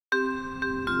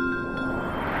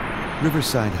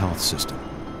Riverside Health System,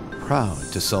 proud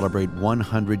to celebrate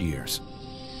 100 years.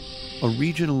 A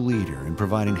regional leader in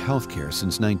providing healthcare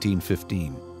since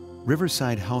 1915,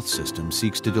 Riverside Health System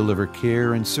seeks to deliver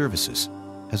care and services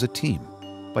as a team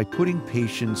by putting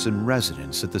patients and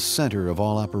residents at the center of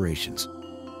all operations.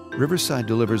 Riverside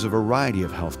delivers a variety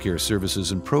of healthcare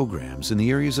services and programs in the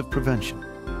areas of prevention,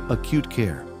 acute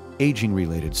care,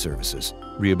 aging-related services,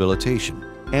 rehabilitation,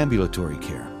 ambulatory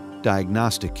care,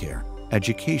 diagnostic care,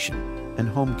 education, and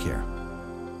home care.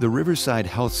 The Riverside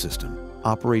Health System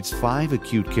operates 5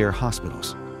 acute care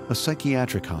hospitals, a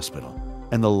psychiatric hospital,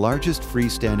 and the largest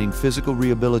freestanding physical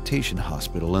rehabilitation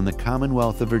hospital in the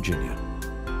Commonwealth of Virginia.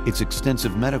 Its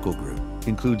extensive medical group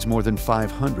includes more than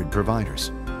 500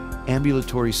 providers.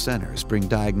 Ambulatory centers bring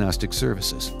diagnostic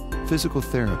services, physical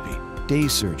therapy, day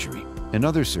surgery, and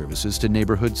other services to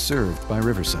neighborhoods served by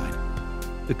Riverside.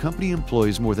 The company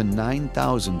employs more than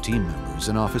 9,000 team members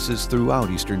in offices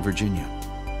throughout Eastern Virginia.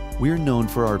 We're known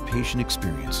for our patient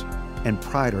experience and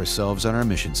pride ourselves on our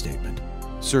mission statement,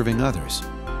 serving others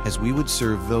as we would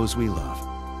serve those we love.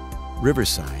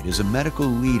 Riverside is a medical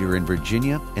leader in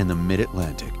Virginia and the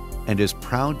Mid-Atlantic and is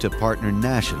proud to partner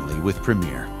nationally with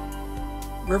Premier.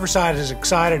 Riverside is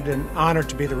excited and honored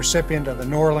to be the recipient of the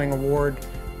Norling Award.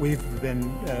 We've been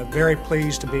very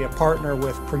pleased to be a partner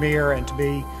with Premier and to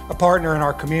be a partner in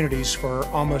our communities for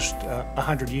almost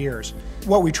 100 years.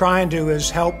 What we try and do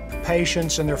is help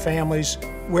patients and their families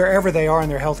wherever they are in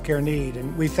their healthcare need,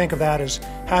 and we think of that as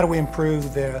how do we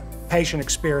improve the patient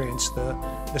experience,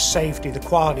 the safety, the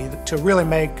quality, to really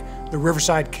make the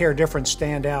Riverside Care difference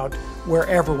stand out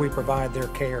wherever we provide their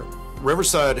care.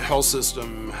 Riverside Health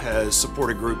System has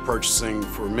supported group purchasing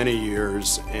for many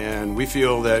years, and we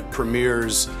feel that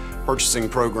Premier's purchasing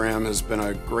program has been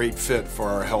a great fit for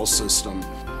our health system.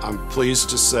 I'm pleased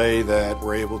to say that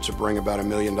we're able to bring about $1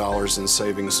 million in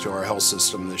savings to our health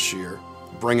system this year.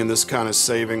 Bringing this kind of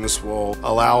savings will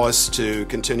allow us to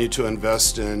continue to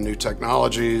invest in new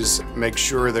technologies, make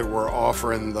sure that we're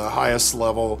offering the highest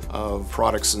level of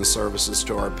products and services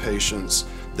to our patients.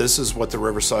 This is what the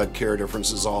Riverside Care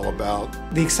difference is all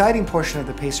about. The exciting portion of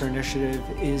the PACER initiative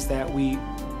is that we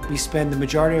spend the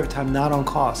majority of our time not on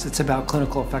cost. It's about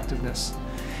clinical effectiveness.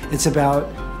 It's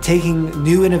about taking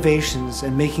new innovations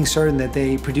and making certain that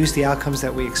they produce the outcomes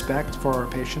that we expect for our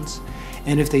patients.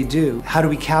 And if they do, how do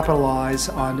we capitalize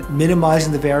on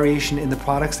minimizing the variation in the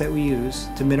products that we use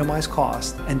to minimize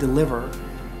cost and deliver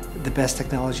the best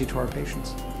technology to our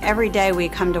patients? Every day we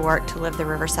come to work to live the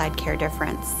Riverside Care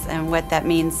difference, and what that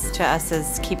means to us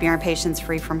is keeping our patients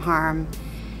free from harm,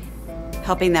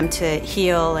 helping them to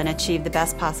heal and achieve the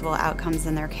best possible outcomes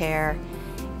in their care,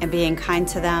 and being kind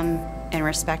to them and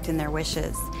respecting their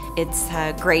wishes. It's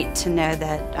great to know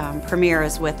that Premier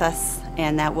is with us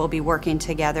and that we'll be working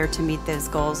together to meet those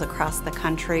goals across the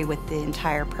country with the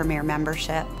entire Premier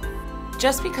membership.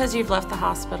 Just because you've left the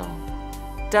hospital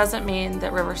doesn't mean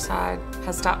that Riverside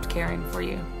has stopped caring for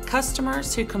you.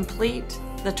 Customers who complete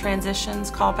the Transitions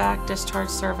Callback Discharge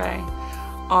Survey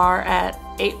are at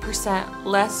 8%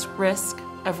 less risk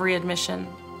of readmission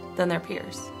than their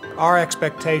peers. Our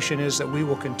expectation is that we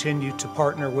will continue to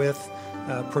partner with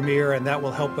Premier, and that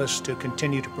will help us to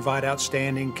continue to provide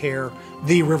outstanding care,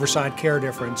 the Riverside Care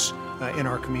difference in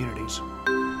our communities.